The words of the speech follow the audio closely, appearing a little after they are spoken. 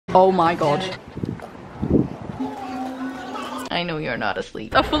Oh my god. I know you're not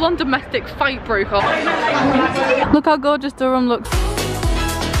asleep. A full-on domestic fight broke off. Look how gorgeous Durham looks.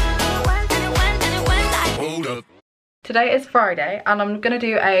 Hold up. Today is Friday and I'm going to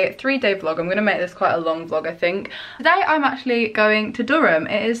do a 3-day vlog. I'm going to make this quite a long vlog, I think. Today I'm actually going to Durham.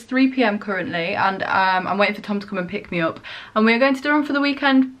 It is 3 PM currently and I'm waiting for Tom to come and pick me up. And we're going to Durham for the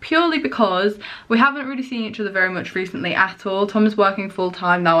weekend purely because we haven't really seen each other very much recently at all. Tom is working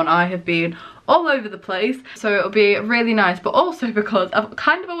full-time now and I have been all over the place, so it'll be really nice, but also because I've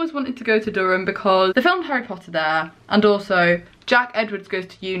kind of always wanted to go to Durham because they filmed Harry Potter there, and also Jack Edwards goes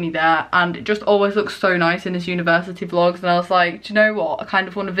to uni there and it just always looks so nice in his university vlogs, and I was like, do you know what, I kind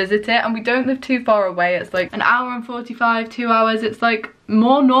of want to visit it. And we don't live too far away, it's like an hour and 45, 2 hours. It's like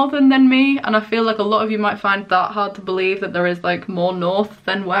more northern than me, and I feel like a lot of you might find that hard to believe, that there is like more north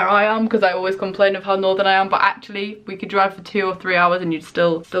than where I am, because I always complain of how northern I am, but actually we could drive for 2 or 3 hours and you'd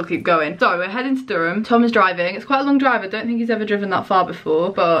still keep going. So we're heading to Durham. Tom is driving. It's quite a long drive. I don't think he's ever driven that far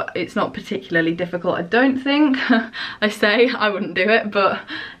before, but it's not particularly difficult, I don't think. I say I wouldn't do it, but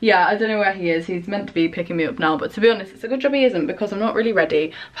yeah, I don't know where he is. He's meant to be picking me up now, but to be honest, it's a good job he isn't, because I'm not really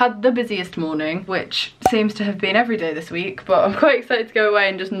ready. I've had the busiest morning, which seems to have been every day this week, but I'm quite excited to go away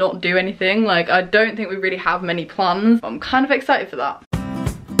and just not do anything. Like, I don't think we really have many plans, but I'm kind of excited for that.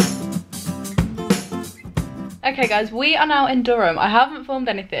 Okay guys, we are now in Durham. I haven't filmed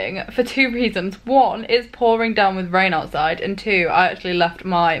anything for 2 reasons. 1, it's pouring down with rain outside, and 2, I actually left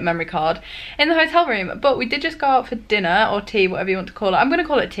my memory card in the hotel room. But we did just go out for dinner, or tea, whatever you want to call it. I'm going to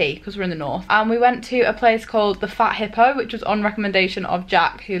call it tea because we're in the north. And we went to a place called the Fat Hippo, which was on recommendation of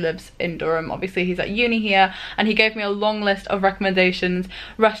Jack, who lives in Durham. Obviously he's at uni here, and he gave me a long list of recommendations,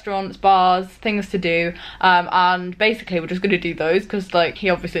 restaurants, bars, things to do, and basically we're just going to do those because like he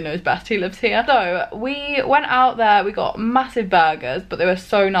obviously knows best, he lives here. So we went out there, we got massive burgers, but they were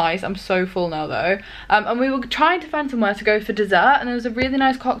so nice. I'm so full now though. And we were trying to find somewhere to go for dessert, and there was a really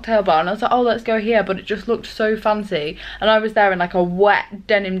nice cocktail bar, and I was like, oh, let's go here, but it just looked so fancy, and I was there in like a wet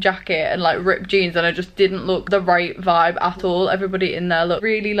denim jacket and like ripped jeans, and I just didn't look the right vibe at all. Everybody in there looked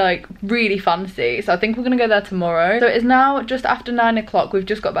really like really fancy, so I think we're gonna go there tomorrow. So it is now just after 9 o'clock. We've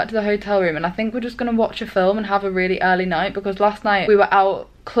just got back to the hotel room, and I think we're just gonna watch a film and have a really early night, because last night we were out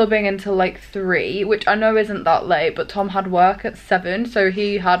clubbing until like 3, which I know isn't that late, but Tom had work at 7, so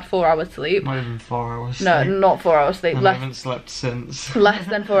he had 4 hours sleep. Not even 4 hours sleep. No, not 4 hours sleep. I haven't slept since. Less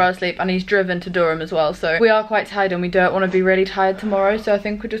than 4 hours sleep, and he's driven to Durham as well, so we are quite tired and we don't want to be really tired tomorrow. So I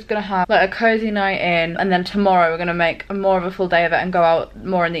think we're just gonna have like a cozy night in, and then tomorrow we're gonna make more of a full day of it and go out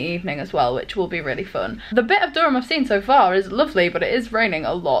more in the evening as well, which will be really fun. The bit of Durham I've seen so far is lovely, but it is raining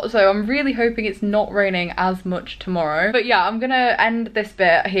a lot, so I'm really hoping it's not raining as much tomorrow. But yeah, I'm gonna end this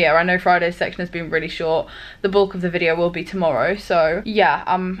bit here. I know Friday's section has been really short. The bulk of the video will be tomorrow, so yeah,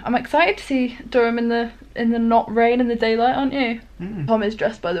 I'm excited to see Durham in the not rain, in the daylight, aren't you? Tom is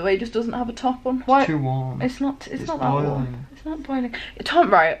dressed, by the way, just doesn't have a top on. Why? It's too warm. It's not that boiling. warm. It's not boiling. Tom,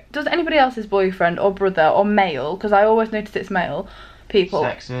 right, does anybody else's boyfriend or brother or male, because I always notice it's male people.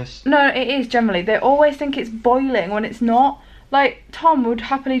 Sexist. No, it is generally. They always think it's boiling when it's not. Like, Tom would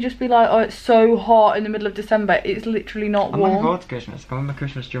happily just be like, oh, it's so hot in the middle of December. It's literally not warm. I'm looking forward to Christmas. I'm in my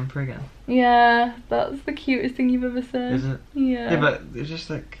Christmas jumper again. Yeah, that's the cutest thing you've ever said. Is it? Yeah. Yeah, but it's just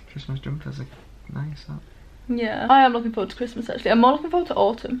like Christmas jumpers, like nice. That. Yeah, I am looking forward to Christmas actually. I'm more looking forward to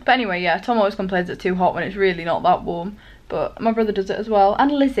autumn. But anyway, yeah, Tom always complains it's too hot when it's really not that warm. But my brother does it as well.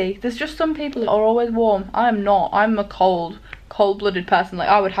 And Lizzie. There's just some people that are always warm. I am not. I'm a cold-blooded person. Like,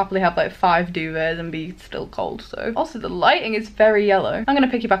 I would happily have like 5 duvets and be still cold. So also the lighting is very yellow. I'm gonna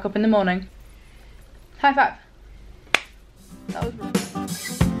pick you back up in the morning. High five. That was wrong.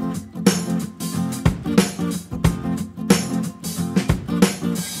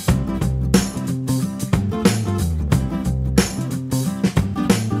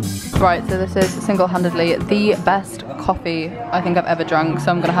 Right, so this is single-handedly the best coffee I think I've ever drank,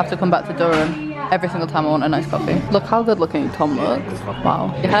 so I'm gonna have to come back to Durham every single time I want a nice coffee. Look how good looking Tom looks.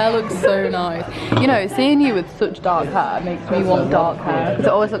 Wow. Your hair looks so nice. You know, seeing you with such dark hair makes me want dark hair, because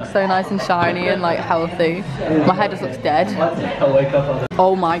it always looks so nice and shiny and like healthy. My hair just looks dead.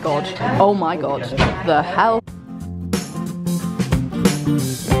 Oh my god. Oh my god. The hell?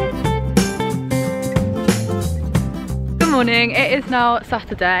 Good morning, it is now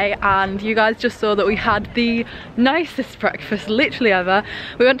Saturday, and you guys just saw that we had the nicest breakfast literally ever.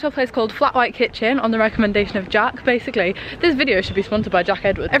 We went to a place called Flat White Kitchen on the recommendation of Jack. Basically, this video should be sponsored by Jack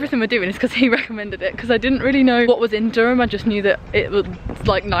Edwards. Everything we're doing is because he recommended it, because I didn't really know what was in Durham. I just knew that it was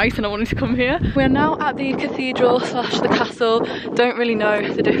like nice and I wanted to come here. We're now at the cathedral / the castle. Don't really know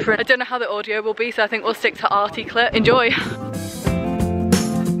the difference. I don't know how the audio will be, so I think we'll stick to arty clip. Enjoy.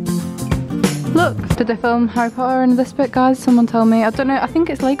 Look, did they film Harry Potter in this bit, guys? Someone tell me. I don't know, I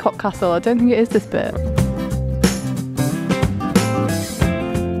think it's Laycock Castle. I don't think it is this bit.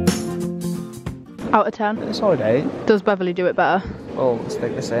 Out of 10. It's alright. Does Beverley do it better? Oh, it's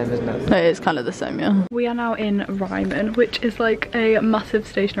like the same, isn't it? It is kind of the same, yeah. We are now in Ryman, which is like a massive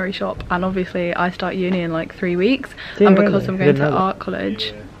stationery shop, and obviously I start uni in like 3 weeks, and because I'm going to art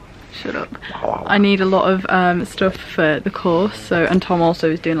college, shut up, I need a lot of stuff for the course. So, and Tom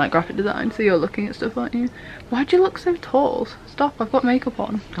also is doing like graphic design, so you're looking at stuff, aren't you? Why'd you look so tall? Stop, I've got makeup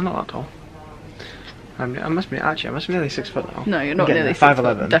on. I'm not that tall. I must be nearly 6 foot now. No, you're not nearly 6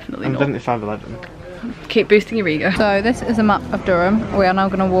 5'11". Definitely I'm not. definitely 5'11". Keep boosting your ego. So this is a map of Durham. We are now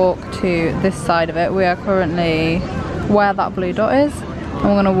going to walk to this side of it. We are currently where that blue dot is, and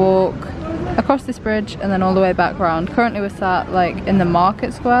we're going to walk across this bridge and then all the way back round. Currently we're sat like in the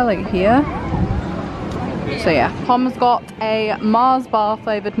market square, like here. So yeah, Tom's got a Mars bar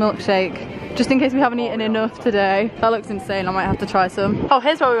flavoured milkshake, just in case we haven't eaten enough today. That looks insane, I might have to try some. Oh,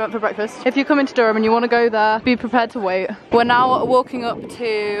 here's where we went for breakfast. If you come into Durham and you want to go there, be prepared to wait. We're now walking up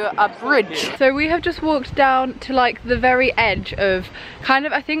to a bridge. So we have just walked down to like the very edge of kind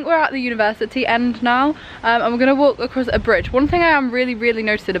of, I think we're at the university end now, and we're going to walk across a bridge. One thing I am really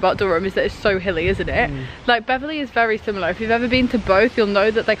noticing about Durham is that it's so hilly, isn't it? Like Beverley is very similar. If you've ever been to both, you'll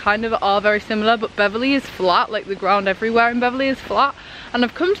know that they kind of are very similar, but Beverley is flat, like the ground everywhere in Beverley is flat. And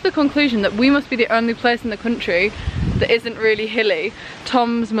I've come to the conclusion that we must be the only place in the country that isn't really hilly.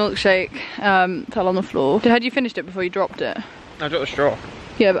 Tom's milkshake fell on the floor. Had you finished it before you dropped it? I dropped the straw.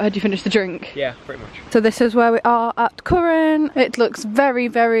 Yeah, but had you finished the drink? Yeah, pretty much. So this is where we are at current. It looks very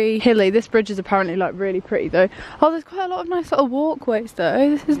hilly. This bridge is apparently like really pretty though. Oh, there's quite a lot of nice little walkways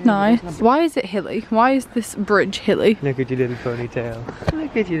though. This is nice. Why is it hilly? Why is this bridge hilly? Look at your little ponytail.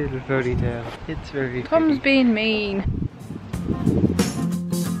 Look at your little ponytail. It's very Tom's being mean.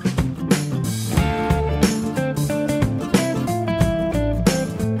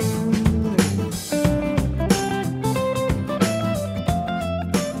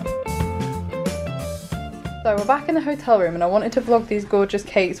 So we're back in the hotel room, and I wanted to vlog these gorgeous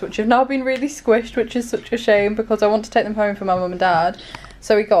cakes which have now been really squished, which is such a shame because I want to take them home for my mum and dad.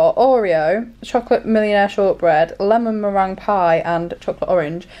 So we got Oreo, chocolate millionaire shortbread, lemon meringue pie and chocolate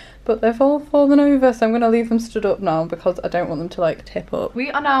orange. But they've all fallen over, so I'm going to leave them stood up now because I don't want them to like tip up. We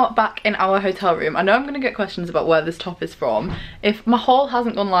are now back in our hotel room. I know I'm going to get questions about where this top is from. If my haul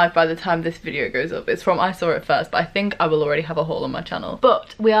hasn't gone live by the time this video goes up, it's from I Saw It First, but I think I will already have a haul on my channel.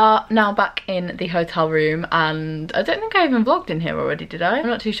 But we are now back in the hotel room, and I don't think I even vlogged in here already, did I? I'm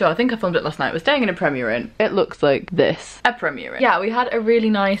not too sure. I think I filmed it last night. We're staying in a Premier Inn. It looks like this. A Premier Inn. Yeah, we had a really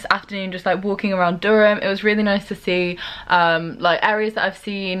nice afternoon just like walking around Durham. It was really nice to see like areas that I've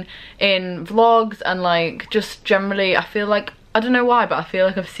seen in vlogs, and like just generally I feel like, I don't know why, but I feel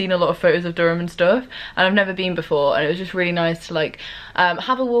like I've seen a lot of photos of Durham and stuff, and I've never been before, and it was just really nice to like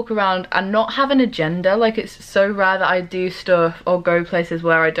have a walk around and not have an agenda. Like it's so rare that I do stuff or go places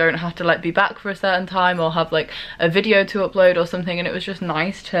where I don't have to like be back for a certain time or have like a video to upload or something, and it was just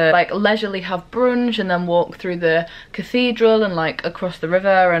nice to like leisurely have brunch and then walk through the cathedral and like across the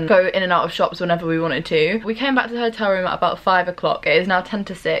river and go in and out of shops whenever we wanted to. We came back to the hotel room at about 5 o'clock. It is now 10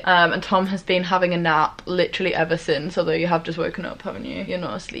 to 6, and Tom has been having a nap literally ever since, although you have just woken up, haven't you? You're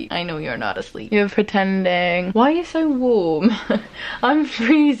not asleep. I know you're not asleep. You're pretending. Why are you so warm? I'm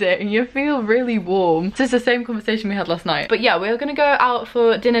freezing. You feel really warm. This is the same conversation we had last night. But yeah, we're gonna go out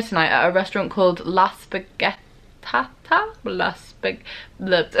for dinner tonight at a restaurant called La Spaghettata?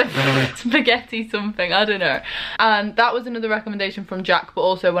 Spaghetti something, I don't know. And that was another recommendation from Jack, but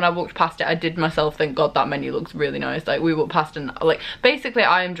also when I walked past it I did myself think, god, that menu looks really nice. Like we walked past and like basically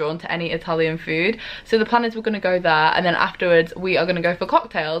I am drawn to any Italian food, so the plan is we're gonna go there, and then afterwards we are gonna go for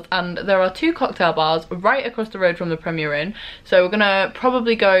cocktails, and there are 2 cocktail bars right across the road from the Premier Inn, so we're gonna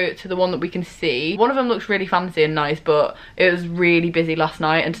probably go to the one that we can see. One of them looks really fancy and nice, but it was really busy last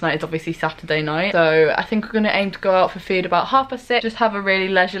night, and tonight is obviously Saturday night, so I think we're gonna aim to go out for food about 6:30, just have a really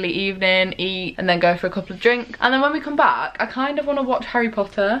leisurely evening, eat, and then go for a couple of drinks. And then when we come back, I kind of want to watch Harry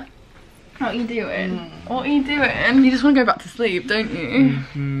Potter. What are you doing? What are you doing? You just want to go back to sleep, don't you?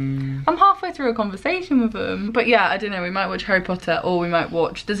 I'm halfway through a conversation with them. But yeah, I don't know, we might watch Harry Potter, or we might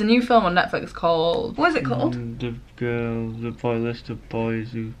watch, there's a new film on Netflix called, what is it called? The boy list of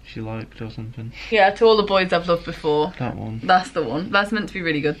boys who she liked or something. Yeah, To All the Boys I've Loved Before. That one. That's the one. That's meant to be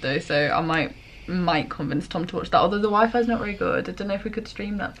really good though, so I might convince Tom to watch that, although the Wi-Fi's not very good. I don't know if we could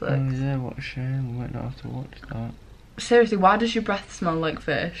stream Netflix. Oh yeah, what a shame, we might not have to watch that. Seriously, why does your breath smell like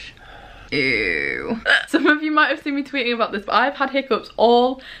fish? Ew. Some of you might have seen me tweeting about this, but I've had hiccups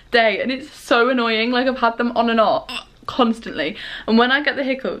all day and it's so annoying. Like I've had them on and off constantly, and when I get the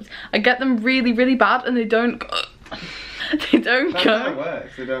hiccups, I get them really, really bad, and they don't they don't That's go. how it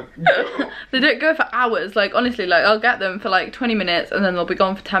works. They don't. They don't go for hours. Like honestly, like I'll get them for like 20 minutes, and then they'll be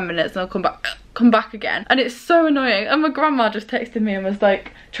gone for 10 minutes, and I'll come back again, and it's so annoying. And my grandma just texted me and was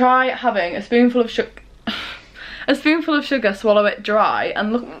like, try having a spoonful of sugar, swallow it dry,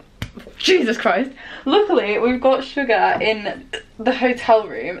 and look. Jesus Christ. Luckily, we've got sugar in the hotel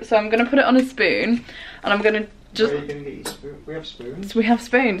room, so I'm going to put it on a spoon, and I'm going to just... Where are you going to get your spoon? We have spoons. We have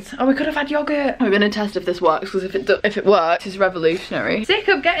spoons. Oh, we could have had yogurt. We're going to test if this works, because if it works, it's revolutionary. Sick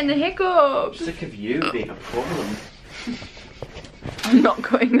of getting the hiccups. I'm sick of you being a problem. I'm not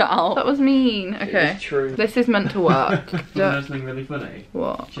cutting that out. That was mean. Okay. It's true. This is meant to work. There's something really funny.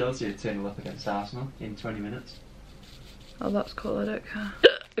 What? Chelsea are 2-0 up against Arsenal in 20 minutes. Oh, that's cool. I don't care.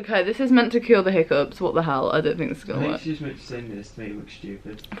 Okay, this is meant to cure the hiccups. What the hell? I don't think this is I gonna think work. she's meant to say this to make it look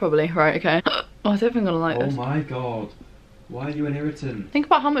stupid. Probably. Right. Okay. Oh, I don't think I'm gonna like Oh this. my god. Why are you an irritant? Think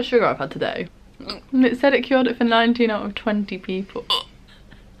about how much sugar I've had today. And it said it cured it for 19 out of 20 people.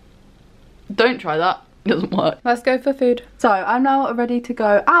 Don't try that. It doesn't work. Let's go for food. So I'm now ready to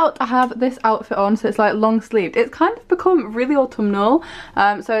go out. I have this outfit on, so it's like long sleeved. It's kind of become really autumnal.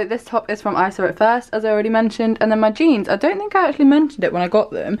 So this top is from ISO at first, as I already mentioned, and then my jeans, I don't think I actually mentioned it when I got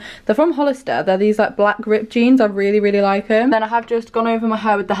them. They're from Hollister. They're these like black ripped jeans. I really, really like them. Then I have just gone over my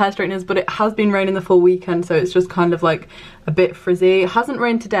hair with the hair straighteners, but it has been raining the full weekend, so it's just kind of like a bit frizzy. It hasn't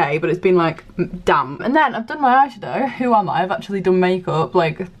rained today, but it's been like damp. And then I've done my eyeshadow. Who am I? I've actually done makeup.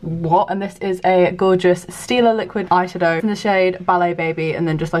 Like what? And this is a gorgeous Stila liquid eyeshadow in the shade Ballet Baby, and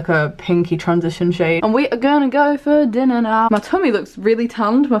then just like a pinky transition shade. And we are gonna go for dinner now. My tummy looks really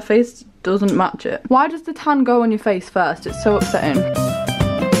tanned. My face doesn't match it. Why does the tan go on your face first? It's so upsetting.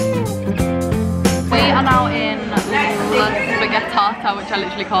 We are now in La Spaghettata, which I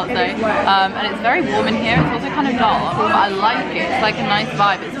literally can't say, and it's very warm in here. It's also kind of dark, but I like it. It's like a nice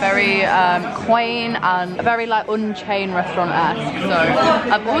vibe. It's very quaint and very like Unchained restaurant-esque.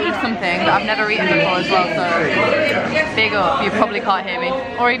 So I've ordered something that I've never eaten before as well, so big up. You probably can't hear me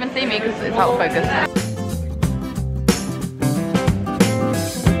or even see me because it's out of focus.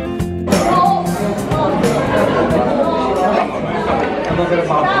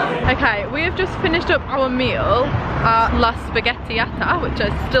 Okay, we have just finished up our meal at La Spaghettiata, which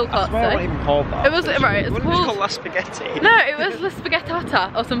I still can't say. It's not even called that. It was right. It's called La Spaghetti. No, it was La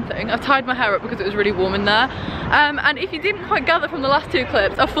Spaghettata or something. I tied my hair up because it was really warm in there. And if you didn't quite gather from the last two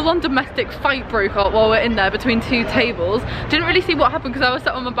clips, a full-on domestic fight broke out while we're in there between two tables. Didn't really see what happened because I was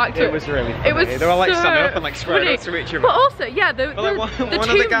sat on my back to it. It was really funny. It was they were like so standing up and like squared funny. up to each other. But also, yeah, the one two of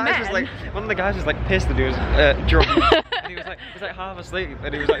the guys men. was like, one of the guys was like pissed that he was drunk. And he was like half asleep,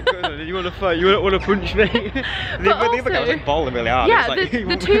 and he was like, "Do you want to fight? You don't want to punch me?" the other guy was like bawling really hard. Yeah, like,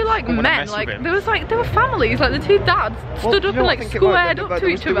 the two like men, like there were families, like the two dads stood up and like squared up to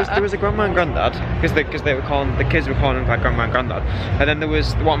each other. There was a grandma and granddad because they were calling the kids were calling them like grandma and granddad, and then there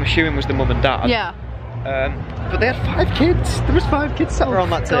was what I'm assuming was the mum and dad. Yeah. But they had 5 kids. There was 5 kids sat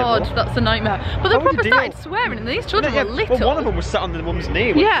around that table. God, that's a nightmare. But they proper started swearing, and these children were little. Well, one of them was sat on the mum's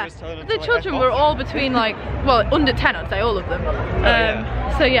knee. Yeah, the children were all between like, well, under 10, I'd say, all of them.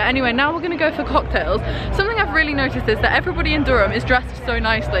 So yeah, anyway, now we're gonna go for cocktails. Something I've really noticed is that everybody in Durham is dressed so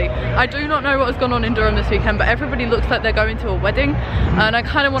nicely. I do not know what has gone on in Durham this weekend, but everybody looks like they're going to a wedding, and I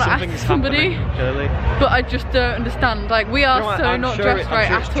kind of want to ask somebody, but I just don't understand. Like, we are not dressed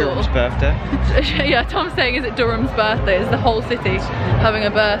right at all. Durham's birthday. Yeah, Tom's saying, is it Durham's birthday? Is the whole city having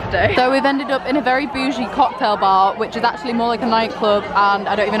a birthday? So we've ended up in a very bougie cocktail bar, which is actually more like a nightclub, and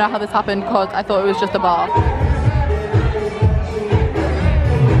I don't even know how this happened because I thought it was just a bar.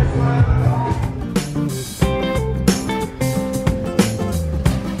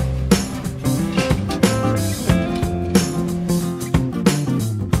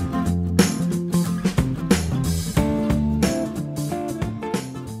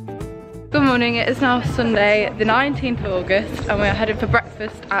 Good morning, it is now Sunday the 19th of August and we are headed for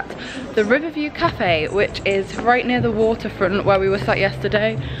breakfast at the Riverview Cafe, which is right near the waterfront where we were sat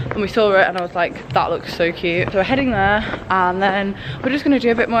yesterday, and we saw it and I was like, that looks so cute. So we're heading there and then we're just going to do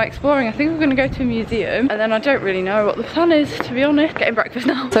a bit more exploring. I think we're going to go to a museum and then I don't really know what the plan is, to be honest. Getting breakfast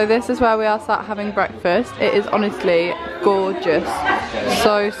now. So this is where we are sat having breakfast. It is honestly gorgeous.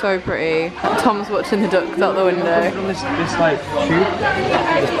 So pretty. Tom's watching the ducks out the window. This like tube,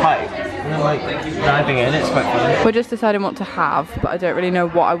 this pipe. And then like diving in, it's quite fun. We're just deciding what to have, but I don't really know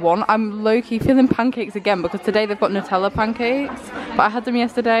what I want. I'm low-key feeling pancakes again because today they've got Nutella pancakes, but I had them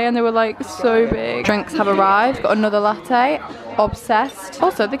yesterday and they were like so big. Drinks have arrived, got another latte, obsessed.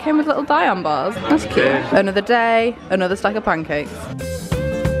 Also, they came with little Diane bars. That's cute. Another day, another stack of pancakes.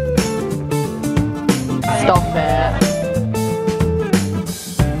 Stop it.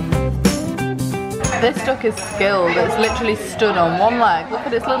 This duck is skilled. It's literally stood on one leg. Look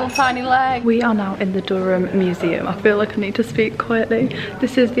at its little tiny leg. We are now in the Durham Museum. I feel like I need to speak quietly.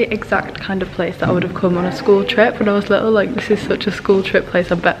 This is the exact kind of place that I would have come on a school trip when I was little. Like, this is such a school trip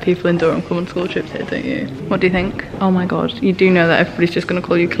place. I bet people in Durham come on school trips here, don't you? What do you think? Oh my god, you do know that everybody's just gonna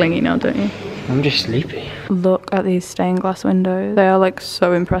call you clingy now, don't you? I'm just sleepy. Look at these stained glass windows. They are like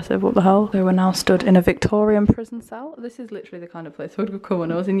so impressive. What the hell? So we're now stood in a Victorian prison cell. This is literally the kind of place I would have come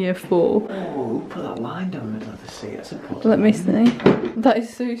when I was in year 4. Oh, put that line down the middle of the seat. That's important. Let me see. That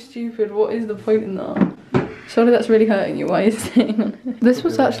is so stupid. What is the point in that? Surely that's really hurting you. Why are you sitting on it? This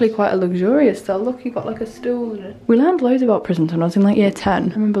was actually quite a luxurious cell. Look, you got like a stool in it. We learned loads about prisons when I was in like year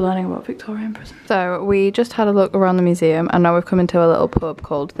 10. I remember learning about Victorian prisons. So we just had a look around the museum and now we've come into a little pub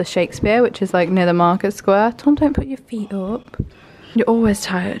called the Shakespeare, which is like near the Market Square. Tom, don't put your feet up. You're always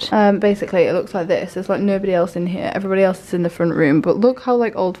tired. Basically it looks like this. There's like nobody else in here. Everybody else is in the front room. But look how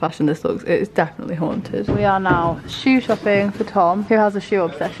like old fashioned this looks. It is definitely haunted. We are now shoe shopping for Tom, who has a shoe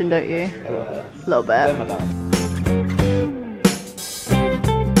obsession, don't you? A little bit.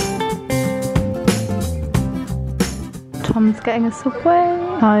 Tom's getting a Subway.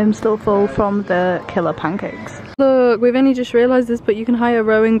 I'm still full from the killer pancakes. Look, we've only just realised this, but you can hire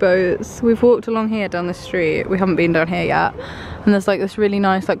rowing boats. We've walked along here down the street. We haven't been down here yet. And there's like this really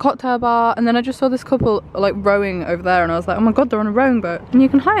nice like cocktail bar. And then I just saw this couple like rowing over there and I was like, oh my god, they're on a rowing boat. And you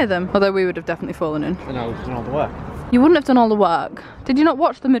can hire them. Although we would have definitely fallen in. And I was doing all the work. You wouldn't have done all the work. Did you not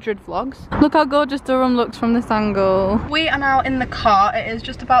watch the Madrid vlogs? Look how gorgeous Durham looks from this angle. We are now in the car. It is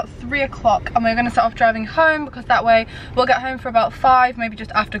just about 3 o'clock and we're going to set off driving home because that way we'll get home for about 5, maybe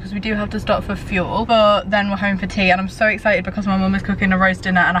just after, because we do have to stop for fuel. But then we're home for tea and I'm so excited because my mum is cooking a roast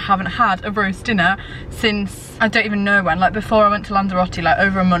dinner and I haven't had a roast dinner since I don't even know when. Like before I went to Lanzarote, like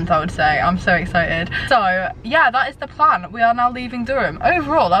over a month I would say. I'm so excited. So yeah, that is the plan. We are now leaving Durham.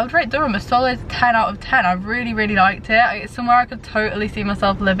 Overall, I would rate Durham a solid 10 out of 10. I really, really liked it. It's somewhere I could totally see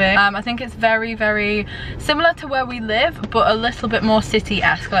myself living. I think it's very, very similar to where we live, but a little bit more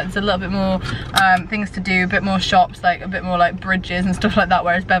city-esque. Like there's a little bit more things to do, a bit more shops, like a bit more like bridges and stuff like that,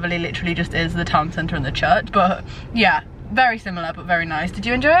 whereas Beverley literally just is the town centre and the church. But yeah, very similar but very nice. Did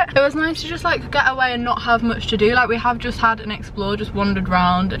you enjoy it? It was nice to just like get away and not have much to do. Like we have just had an explore, just wandered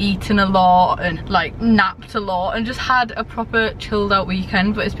around, eaten a lot and like napped a lot and just had a proper chilled out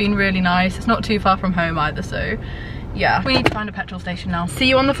weekend. But it's been really nice. It's not too far from home either, so yeah. We need to find a petrol station now. See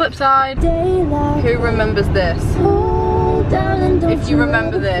you on the flip side. Who remembers this? If you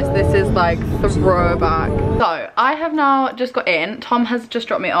remember this, this is like throwback. So I have now just got in. Tom has just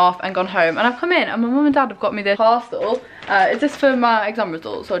dropped me off and gone home, and I've come in and my mum and dad have got me this parcel. Is this for my exam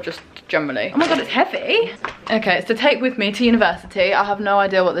results or just generally? Oh my god, it's heavy. Okay, it's to take with me to university. I have no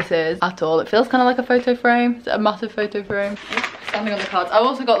idea what this is at all. It feels kind of like a photo frame. It's a massive photo frame. Standing on the cards. I've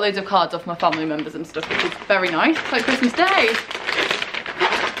also got loads of cards off my family members and stuff, which is very nice. It's like Christmas Day.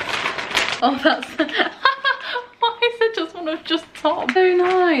 Oh, that's... Why is it just one of just Tom? So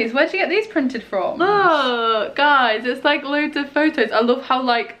nice. Where'd you get these printed from? Look, guys, it's like loads of photos. I love how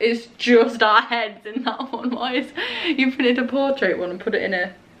like it's just our heads in that one. Why is you printed a portrait one and put it in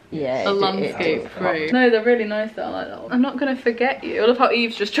a landscape frame? No, they're really nice though. I like that one. I'm not gonna forget you. I love how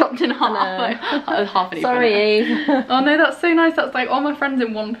Eve's just chopped in half. Like, half an Eve. Sorry, Eve. Oh no, that's so nice. That's like all my friends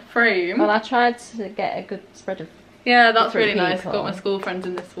in one frame. Well, I tried to get a good spread of. Yeah, that's really nice. Got my school friends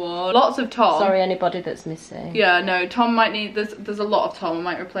in this one. Lots of Tom. Sorry, anybody that's missing. Yeah, no, Tom might need, there's a lot of Tom. I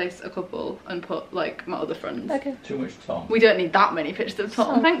might replace a couple and put like my other friends. Okay. Too much Tom. We don't need that many pictures of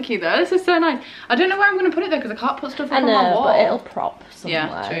Tom. Thank you though, this is so nice. I don't know where I'm going to put it though because I can't put stuff up on my wall. But it'll prop somewhere.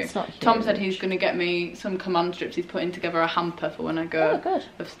 Yeah, true. It's not huge. Tom said he's going to get me some command strips. He's putting together a hamper for when I go. Oh, good.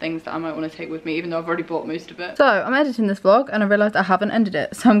 Of things that I might want to take with me, even though I've already bought most of it. So I'm editing this vlog and I realised I haven't ended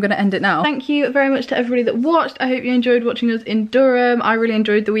it, so I'm going to end it now. Thank you very much to everybody that watched. I hope you enjoyed watching us in Durham. I really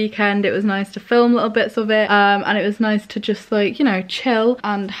enjoyed the weekend. It was nice to film little bits of it, and it was nice to just like, you know, chill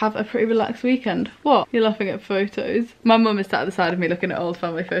and have a pretty relaxed weekend. What? You're laughing at photos? My mum is sat at the side of me looking at old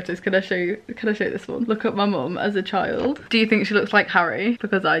family photos. Can I show you this one? Look at my mum as a child. Do you think she looks like Harry?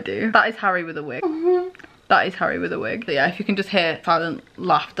 Because I do. That is Harry with a wig. That is Harry with a wig. So yeah, if you can just hear silent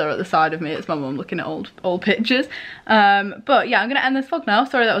laughter at the side of me, it's my mum looking at old pictures. But yeah, I'm gonna end this vlog now.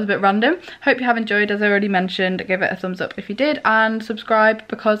 Sorry that was a bit random. Hope you have enjoyed. As I already mentioned, give it a thumbs up if you did, and subscribe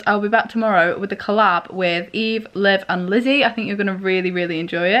because I'll be back tomorrow with a collab with Eve, Liv and Lizzie. I think you're gonna really, really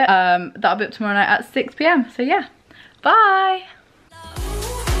enjoy it. That'll be up tomorrow night at 6 PM. So yeah, bye.